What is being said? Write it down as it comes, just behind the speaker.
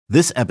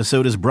This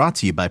episode is brought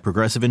to you by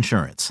Progressive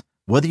Insurance.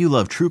 Whether you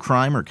love true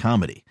crime or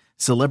comedy,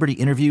 celebrity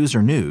interviews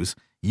or news,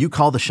 you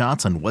call the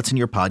shots on what's in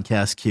your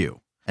podcast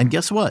queue. And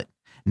guess what?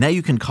 Now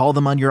you can call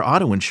them on your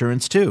auto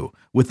insurance too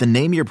with the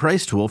Name Your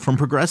Price tool from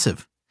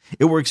Progressive.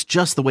 It works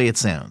just the way it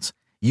sounds.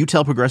 You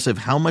tell Progressive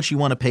how much you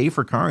want to pay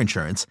for car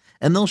insurance,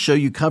 and they'll show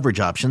you coverage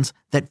options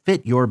that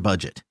fit your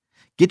budget.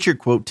 Get your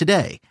quote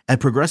today at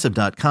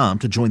Progressive.com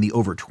to join the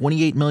over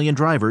 28 million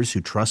drivers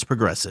who trust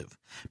Progressive.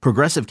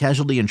 Progressive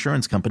Casualty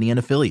Insurance Company and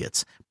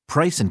Affiliates.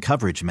 Price and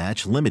coverage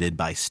match limited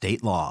by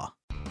state law.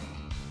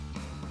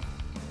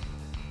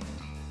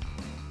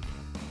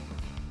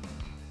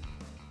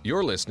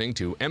 You're listening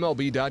to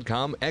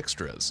MLB.com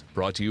Extras,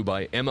 brought to you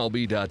by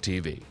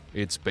MLB.tv.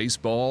 It's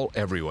baseball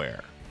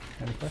everywhere.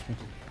 Any questions?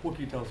 What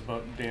can you tell us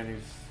about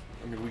Danny's?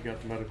 I mean, we got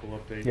the medical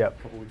update Yep.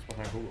 a couple weeks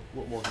behind, but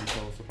what more can you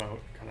tell us about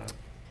kind of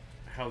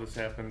how this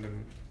happened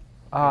and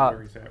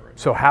where he's at right now?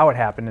 So how it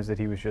happened is that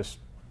he was just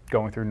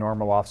going through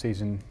normal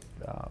off-season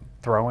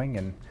throwing,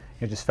 and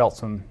just felt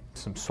some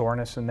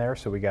soreness in there,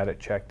 so we got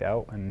it checked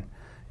out, and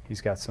he's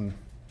got some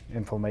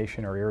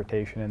inflammation or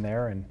irritation in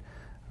there, and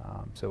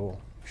so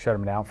we'll shut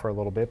him down for a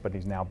little bit, but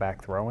he's now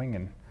back throwing,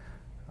 and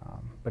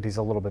but he's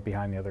a little bit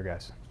behind the other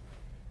guys.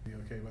 Be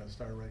okay by the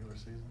start of regular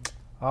season?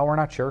 We're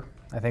not sure.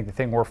 I think the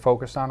thing we're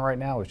focused on right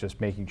now is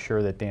just making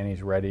sure that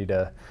Danny's ready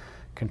to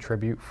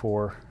contribute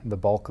for the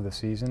bulk of the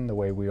season the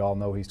way we all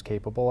know he's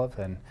capable of,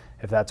 and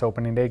if that's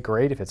opening day,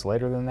 great. If it's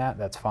later than that,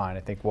 that's fine. I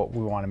think what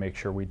we want to make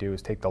sure we do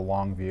is take the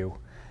long view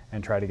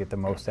and try to get the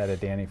most out of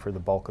Danny for the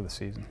bulk of the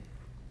season.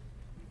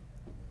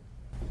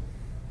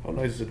 How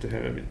nice is it to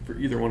have, I mean, for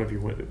either one of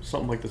you, when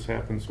something like this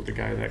happens with a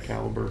guy of that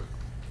caliber,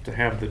 to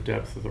have the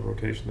depth of the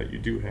rotation that you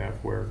do have,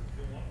 where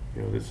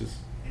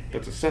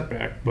that's a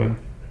setback, but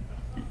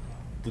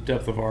the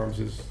depth of arms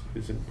is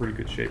in pretty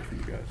good shape for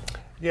you guys.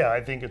 Yeah, I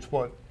think it's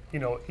what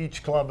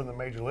each club in the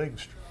major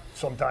leagues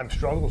sometimes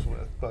struggles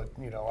with, but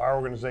our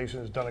organization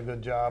has done a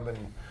good job, and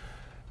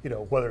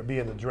whether it be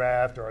in the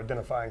draft or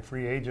identifying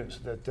free agents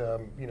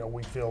that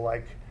we feel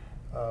like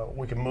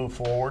we can move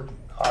forward.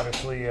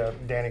 Obviously,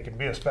 Danny can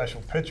be a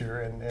special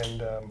pitcher,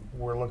 and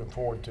we're looking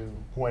forward to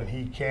when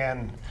he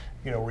can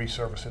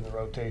resurface in the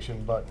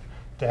rotation, but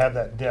to have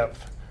that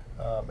depth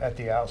at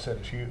the outset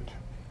is huge.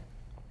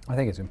 I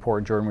think it's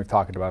important, Jordan, we've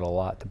talked about it a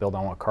lot, to build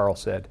on what Carl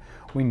said.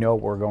 We know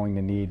we're going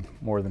to need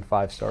more than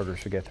 5 starters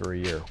to get through a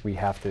year. We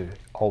have to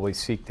always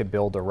seek to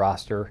build a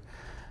roster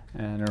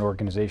and an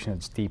organization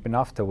that's deep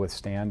enough to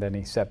withstand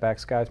any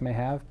setbacks guys may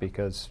have,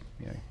 because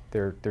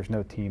there's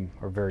no team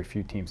or very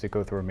few teams that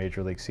go through a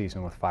major league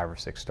season with 5 or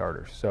 6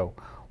 starters. So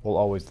we'll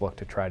always look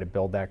to try to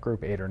build that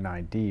group 8 or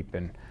 9 deep.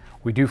 And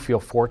we do feel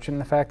fortunate in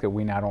the fact that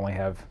we not only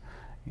have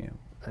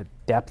a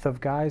depth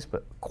of guys,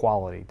 but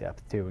quality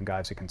depth too, and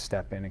guys that can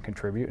step in and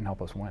contribute and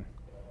help us win.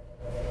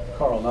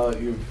 Carl, now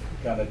that you've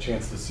gotten a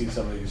chance to see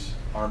some of these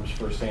arms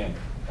firsthand,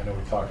 I know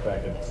we talked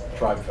back at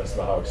Tribe Fest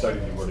about how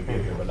excited you were to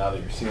get here, but now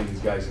that you're seeing these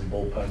guys in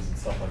bullpens and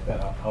stuff like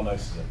that, how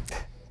nice is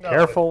it?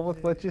 Careful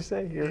with what you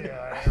say.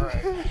 Yeah,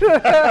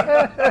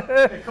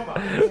 right. Hey, come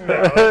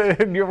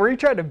on. Were you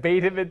trying to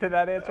bait him into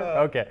that answer?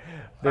 Okay.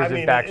 There's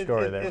a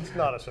backstory there. It's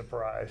not a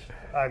surprise.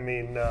 I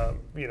mean,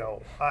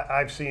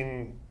 I've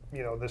seen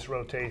this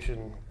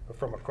rotation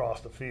from across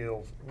the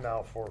field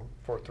now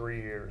for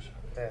 3 years,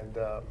 and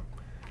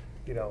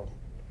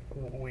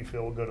we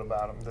feel good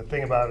about them. The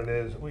thing about it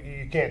is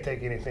you can't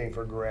take anything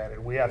for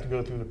granted. We have to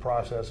go through the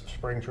process of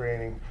spring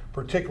training,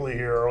 particularly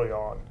here early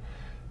on,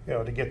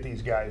 to get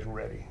these guys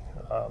ready.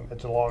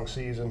 It's a long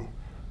season,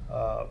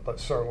 but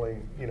certainly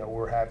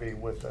we're happy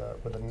with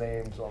the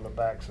names on the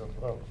backs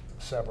of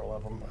several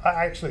of them.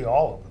 Actually,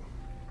 all of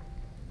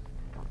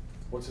them.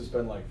 What's this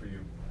been like for you,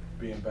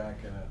 being back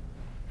in a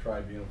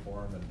Tribe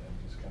uniform and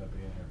just kind of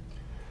being here?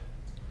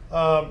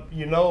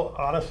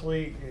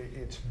 Honestly,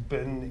 it's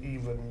been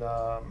even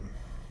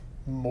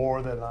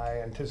more than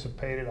I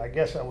anticipated. I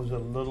guess I was a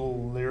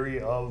little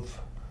leery of,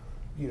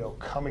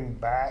 coming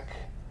back.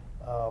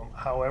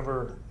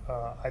 However,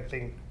 I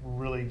think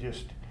really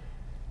just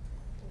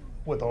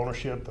with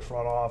ownership, the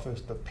front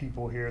office, the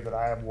people here that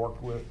I have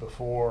worked with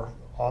before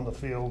on the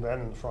field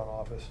and in the front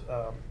office,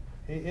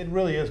 it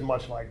really is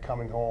much like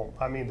coming home.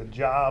 I mean, the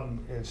job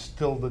is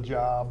still the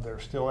job.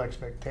 There's still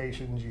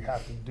expectations. You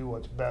have to do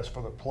what's best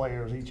for the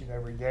players each and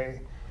every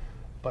day.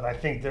 But I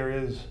think there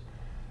is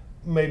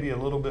maybe a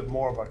little bit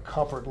more of a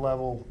comfort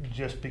level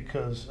just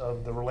because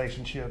of the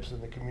relationships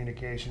and the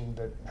communication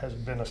that has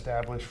been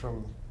established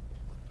from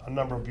a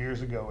number of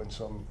years ago in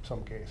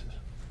some cases.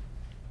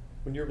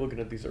 When you're looking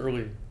at these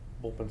early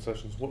bullpen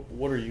sessions,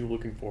 what are you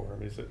looking for? I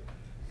mean, is it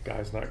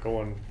guys not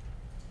going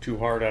too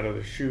hard out of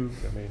the chute?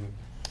 I mean,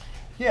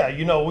 yeah,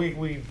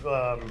 we've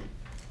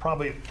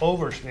probably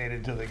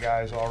overstated to the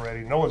guys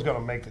already. No one's going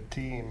to make the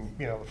team,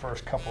 the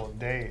first couple of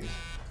days.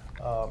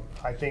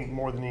 I think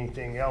more than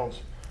anything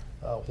else,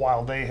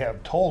 while they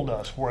have told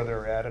us where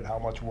they're at and how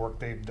much work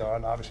they've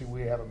done, obviously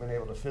we haven't been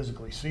able to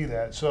physically see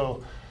that.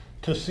 So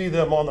to see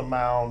them on the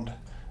mound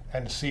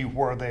and see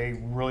where they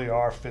really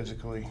are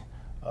physically,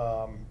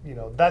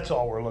 That's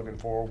all we're looking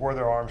for, where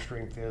their arm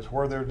strength is,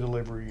 where their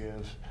delivery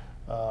is,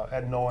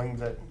 and knowing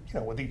that,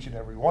 with each and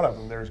every one of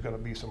them, there's going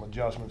to be some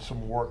adjustments,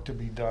 some work to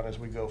be done as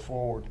we go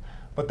forward.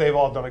 But they've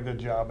all done a good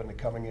job in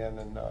coming in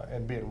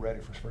and being ready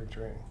for spring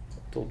training.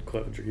 I told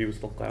Clevenger he was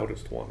the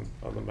loudest one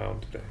on the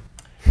mound today.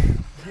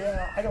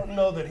 Yeah, I don't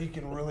know that he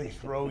can really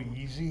throw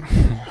easy.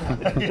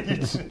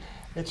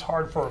 It's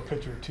hard for a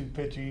pitcher to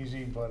pitch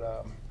easy,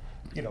 but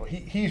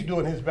he's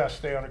doing his best to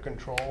stay under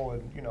control,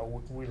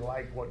 and we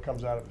like what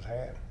comes out of his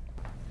hand.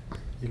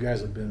 You guys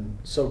have been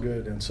so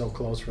good and so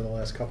close for the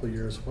last couple of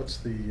years. What's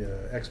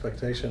the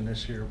expectation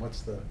this year?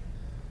 What's the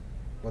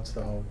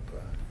hope?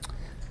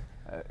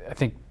 I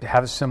think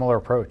have a similar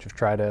approach of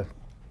try to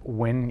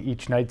win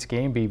each night's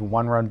game, be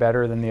one run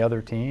better than the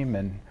other team,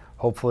 and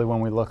hopefully when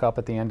we look up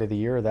at the end of the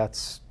year,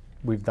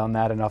 we've done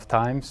that enough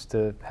times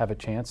to have a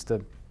chance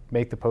to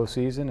make the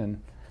postseason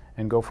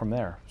and go from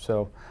there.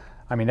 So,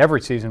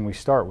 every season we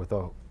start with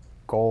a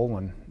goal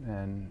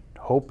and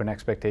hope and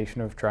expectation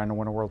of trying to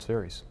win a World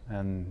Series,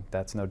 and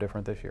that's no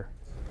different this year.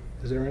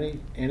 Is there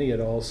any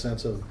at all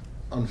sense of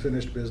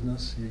unfinished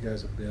business? You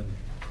guys have been,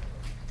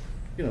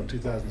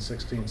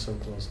 2016 so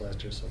close,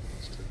 last year so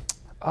close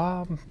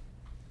too.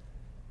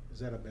 Is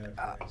that a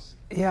bad phrase?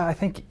 Yeah, I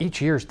think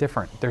each year is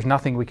different. There's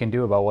nothing we can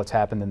do about what's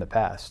happened in the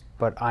past,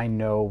 but I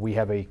know we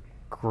have a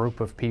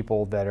group of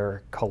people that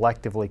are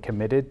collectively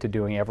committed to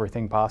doing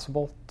everything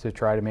possible to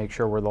try to make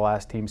sure we're the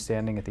last team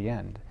standing at the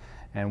end.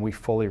 And we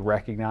fully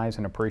recognize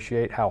and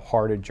appreciate how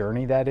hard a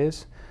journey that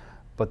is,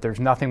 but there's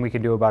nothing we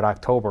can do about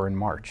October and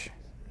March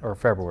or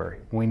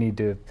February. We need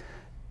to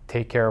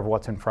take care of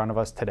what's in front of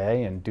us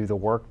today and do the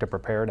work to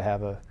prepare to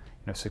have a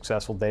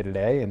successful day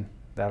today, and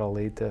that'll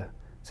lead to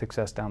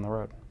success down the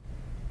road.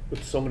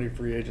 With so many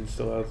free agents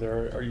still out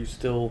there,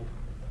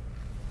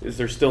 is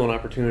there still an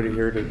opportunity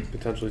here to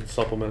potentially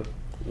supplement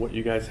what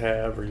you guys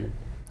have?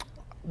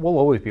 We'll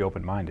always be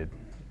open-minded.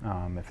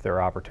 If there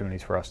are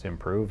opportunities for us to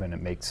improve and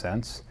it makes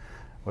sense,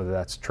 whether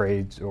that's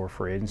trades or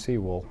free agency,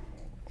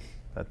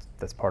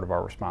 that's part of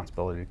our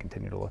responsibility to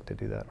continue to look to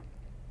do that.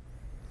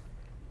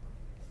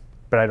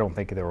 But I don't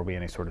think there will be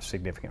any sort of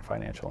significant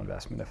financial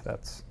investment if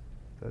that's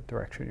the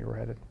direction you were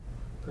headed.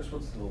 Chris,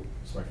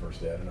 it's my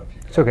first day. I don't know if you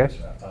can. It's okay.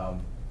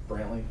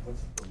 Brantley,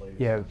 what's the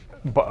latest?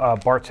 Yeah,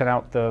 Bart sent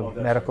out the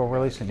medical right.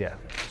 release, and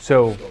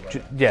so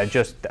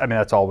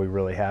that's all we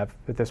really have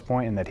at this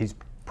point, and that he's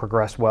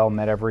progressed well,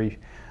 met every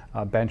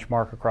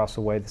benchmark across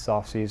the way this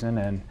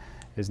offseason, and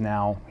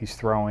he's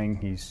throwing,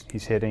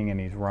 he's hitting, and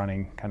he's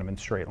running kind of in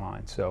straight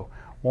lines. So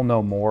we'll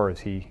know more as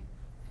he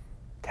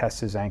tests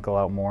his ankle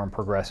out more and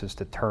progresses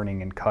to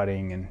turning and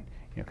cutting and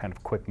kind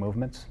of quick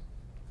movements,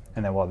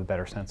 and then we'll have a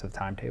better sense of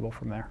timetable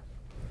from there.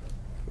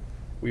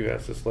 We've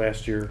asked this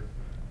last year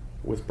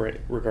with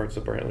regards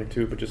to Brantley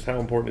too, but just how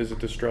important is it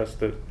to stress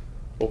that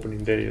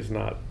opening day is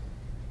not,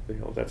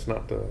 that's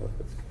not the,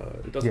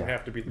 it doesn't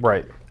have to be the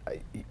right.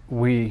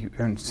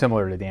 And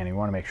similar to Danny, we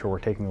want to make sure we're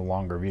taking the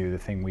longer view. The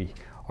thing we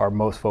are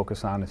most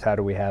focused on is how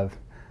do we have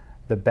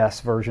the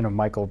best version of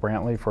Michael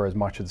Brantley for as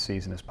much of the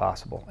season as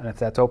possible. And if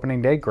that's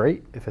opening day,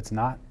 great. If it's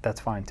not, that's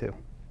fine too.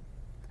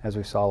 As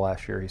we saw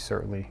last year, he's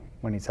certainly,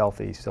 when he's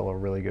healthy, he's still a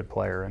really good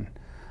player, and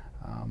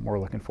we're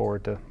looking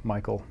forward to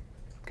Michael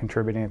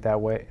contributing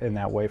in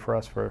that way for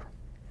us for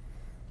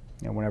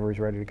whenever he's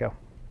ready to go.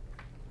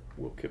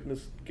 Will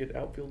Kipnis get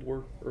outfield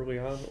work early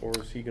on, or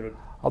is he going to?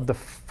 I'll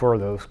defer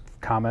those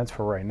comments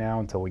for right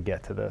now until we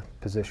get to the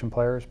position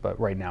players, but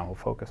right now we'll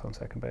focus on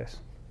second base.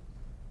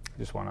 I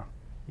just want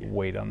to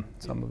wait on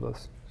some of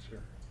those. Sure.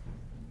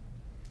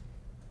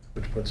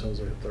 Which puts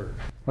Jose at third.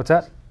 What's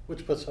that?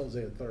 Which puts Jose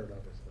at third,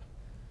 obviously.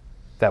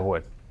 That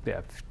would,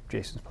 if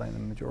Jason's playing the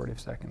majority of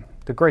second.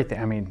 The great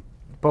thing,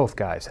 both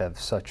guys have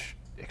such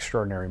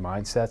extraordinary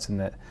mindsets, and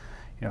that,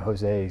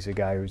 Jose is a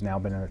guy who's now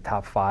been in the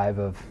top 5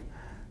 of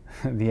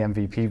the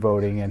MVP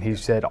voting, and he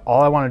said,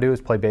 all I want to do is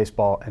play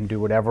baseball and do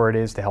whatever it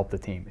is to help the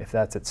team. If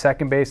that's at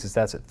second base, if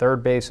that's at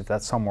third base, if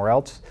that's somewhere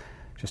else,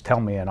 just tell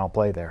me and I'll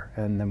play there.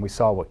 And then we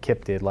saw what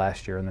Kip did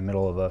last year in the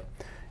middle of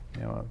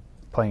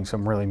playing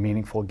some really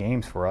meaningful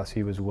games for us.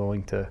 He was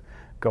willing to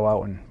go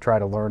out and try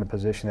to learn a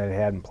position that he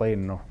hadn't played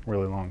in a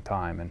really long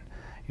time. And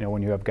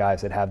when you have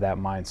guys that have that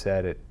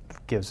mindset, it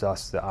gives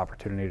us the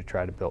opportunity to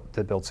try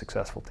to build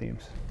successful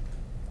teams.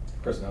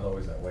 Chris, not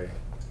always that way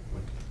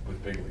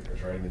with big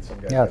leaguers, right? Some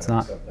guys it's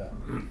not. Accept that.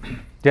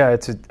 Yeah,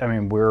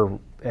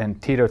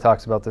 and Tito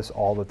talks about this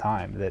all the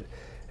time, that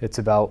it's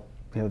about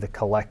the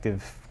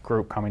collective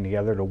group coming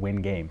together to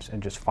win games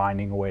and just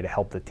finding a way to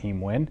help the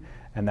team win,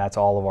 and that's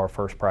all of our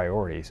first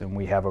priorities. And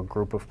we have a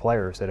group of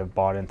players that have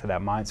bought into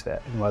that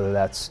mindset, and whether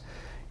that's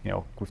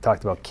we've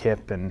talked about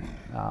Kip and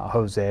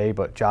Jose,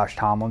 but Josh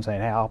Tomlin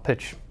saying, hey, I'll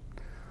pitch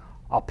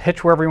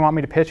wherever you want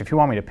me to pitch. If you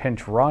want me to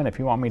pinch run, if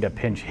you want me to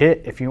pinch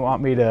hit, if you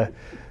want me to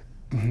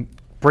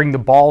bring the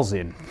balls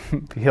in,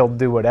 he'll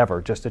do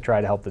whatever just to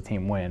try to help the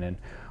team win. And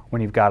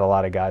when you've got a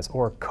lot of guys,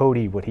 or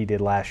Cody, what he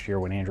did last year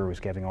when Andrew was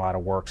getting a lot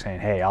of work, saying,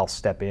 hey, I'll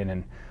step in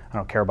and I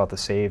don't care about the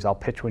saves, I'll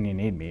pitch when you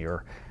need me.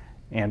 Or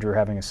Andrew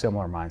having a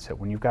similar mindset.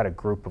 When you've got a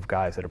group of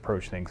guys that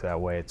approach things that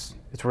way, it's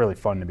really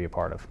fun to be a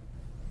part of.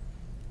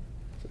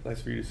 Is it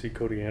nice for you to see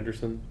Cody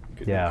Anderson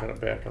getting Yeah. kind of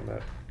back on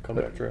that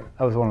comeback trail?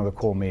 That was one of the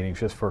cool meetings,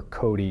 just for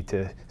Cody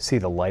to see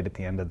the light at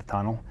the end of the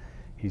tunnel.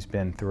 He's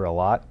been through a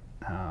lot,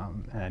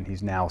 and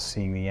he's now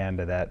seeing the end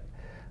of that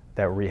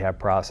rehab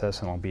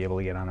process, and will be able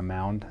to get on a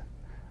mound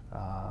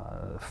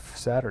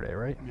Saturday,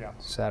 right? Yeah.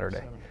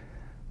 Saturday.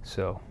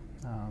 So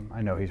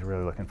I know he's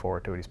really looking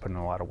forward to it. He's putting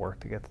in a lot of work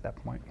to get to that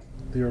point.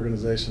 The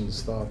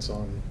organization's thoughts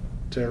on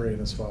Terry and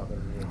his father.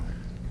 I know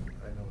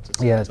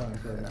it's a Yeah, time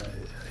for him.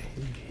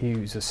 he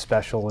was a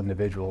special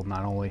individual.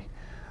 Not only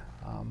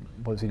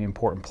was he an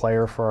important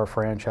player for our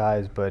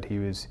franchise, but he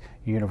was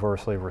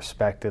universally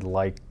respected,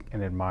 liked,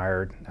 and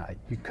admired.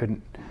 You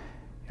couldn't,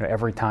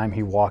 every time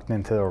he walked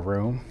into a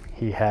room,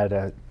 he had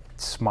a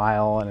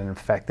smile and an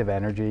effective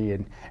energy,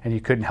 and you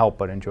couldn't help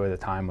but enjoy the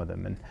time with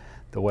him. And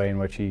the way in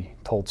which he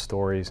told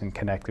stories and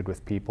connected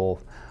with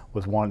people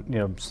was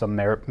some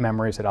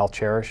memories that I'll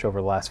cherish over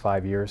the last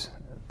 5 years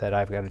that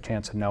I've got a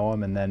chance to know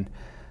him, and then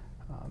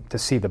to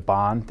see the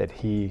bond that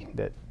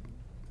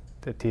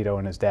Tito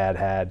and his dad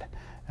had,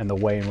 and the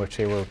way in which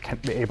they were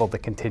able to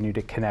continue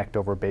to connect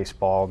over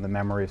baseball, and the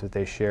memories that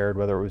they shared,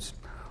 whether it was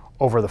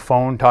over the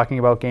phone talking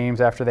about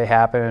games after they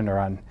happened, or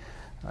on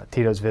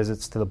Tito's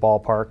visits to the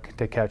ballpark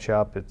to catch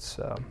up. It's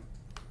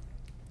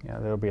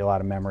there'll be a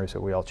lot of memories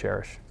that we all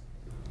cherish.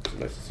 It's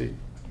nice to see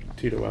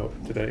Tito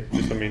out today.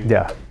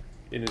 Yeah.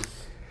 in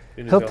his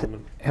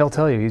element. He'll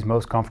tell you he's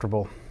most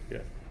comfortable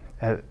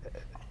Yeah.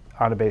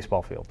 on a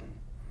baseball field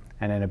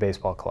and in a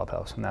baseball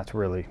clubhouse, and that's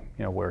really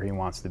where he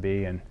wants to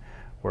be and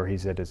where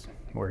he's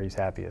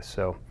happiest.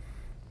 So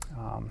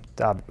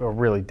a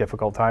really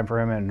difficult time for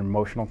him, and an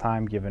emotional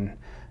time given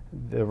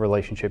the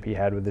relationship he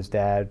had with his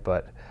dad,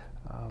 but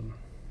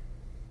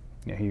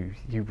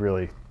he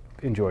really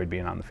enjoyed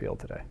being on the field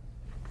today.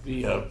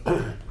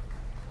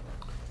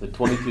 The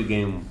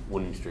 22-game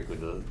winning streak, or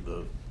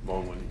the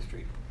long winning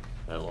streak,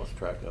 I lost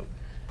track of.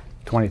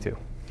 22.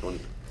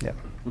 22. Yeah.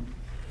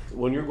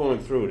 When you're going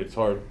through it, it's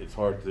hard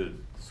to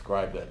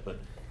describe that. But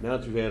now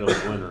that you've had a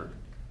winner,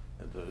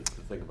 to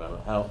think about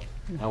it,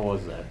 how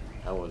was that?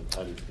 How do you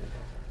feel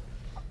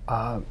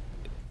about that?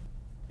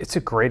 It's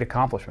a great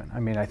accomplishment. I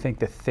mean, I think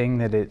the thing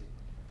that it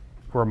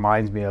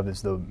reminds me of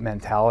is the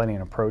mentality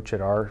and approach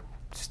that our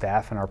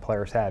staff and our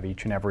players have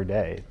each and every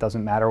day. It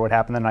doesn't matter what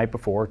happened the night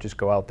before, just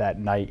go out that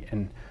night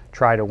and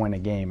try to win a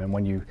game. And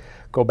when you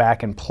go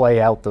back and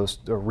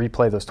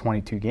replay those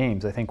 22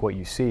 games, I think what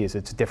you see is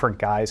it's different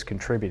guys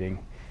contributing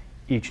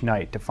each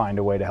night to find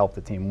a way to help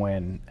the team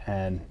win.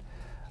 And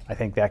I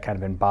think that kind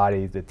of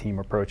embodied the team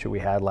approach that we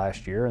had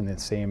last year, and the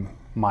same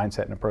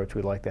mindset and approach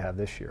we'd like to have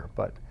this year.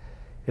 But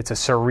it's a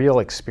surreal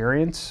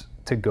experience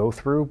to go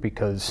through,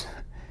 because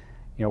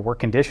we're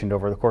conditioned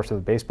over the course of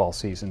the baseball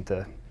season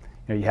to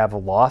you have a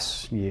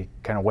loss, you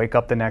kind of wake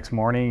up the next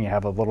morning, you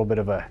have a little bit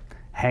of a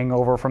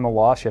hangover from the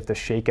loss, you have to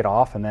shake it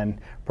off and then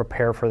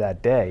prepare for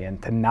that day.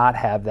 And to not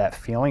have that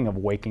feeling of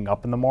waking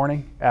up in the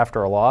morning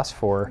after a loss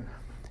for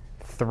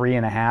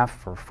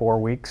 3.5 or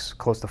 4 weeks,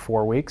 close to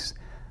 4 weeks,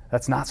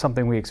 that's not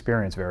something we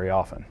experience very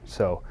often.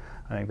 So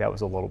I think that was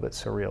a little bit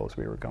surreal as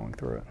we were going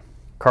through it.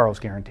 Carl's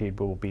guaranteed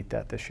we'll beat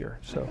that this year.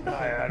 So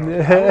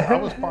I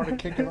was part of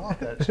kicking off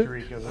that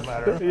streak, as a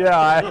matter of fact.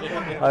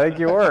 Yeah, I think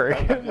you were.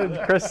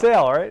 Chris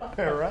Sale, right?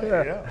 Yeah, right,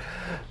 yeah.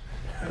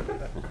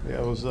 Yeah,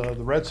 it was the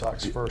Red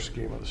Sox first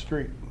game of the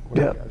streak.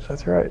 Yeah,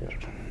 that's right.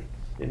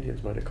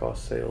 Indians might have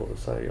cost Sale the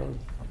Cy Young.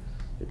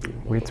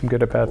 We had some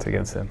good at-bats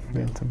against them.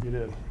 You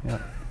did. Yeah.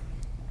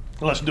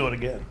 Let's do it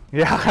again.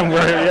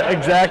 Yeah,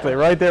 exactly.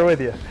 Right there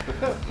with you.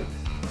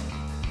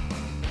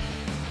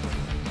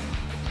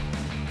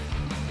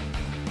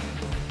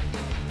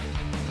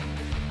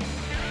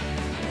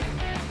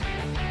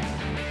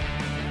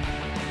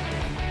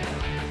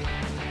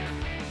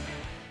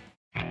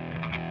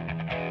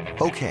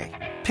 Okay,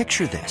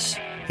 picture this.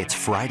 It's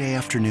Friday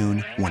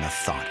afternoon when a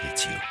thought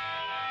hits you.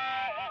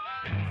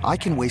 I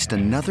can waste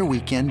another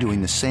weekend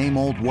doing the same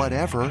old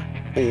whatever,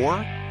 or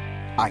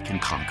I can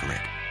conquer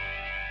it.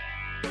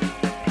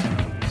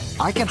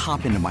 I can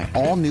hop into my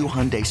all-new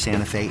Hyundai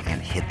Santa Fe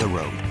and hit the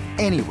road.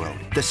 Any road.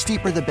 The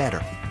steeper the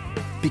better.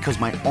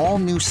 Because my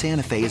all-new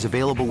Santa Fe is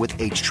available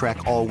with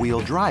H-Track all-wheel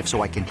drive,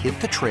 so I can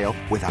hit the trail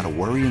without a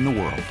worry in the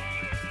world.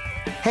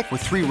 Heck,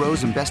 with 3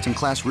 rows and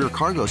best-in-class rear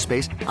cargo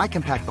space, I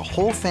can pack the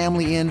whole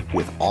family in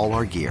with all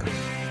our gear.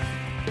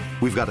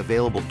 We've got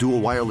available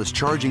dual wireless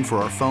charging for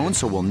our phones,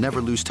 so we'll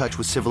never lose touch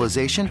with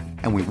civilization,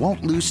 and we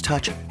won't lose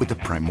touch with the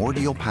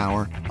primordial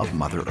power of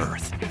Mother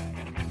Earth.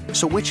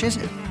 So which is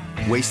it?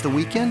 Waste the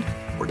weekend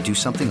or do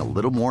something a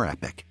little more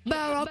epic?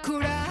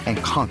 And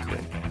conquer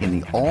it in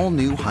the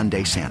all-new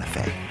Hyundai Santa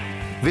Fe.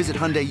 Visit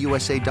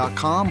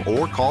HyundaiUSA.com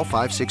or call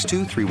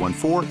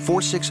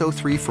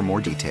 562-314-4603 for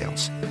more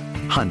details.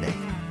 Hyundai,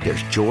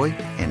 there's joy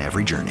in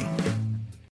every journey.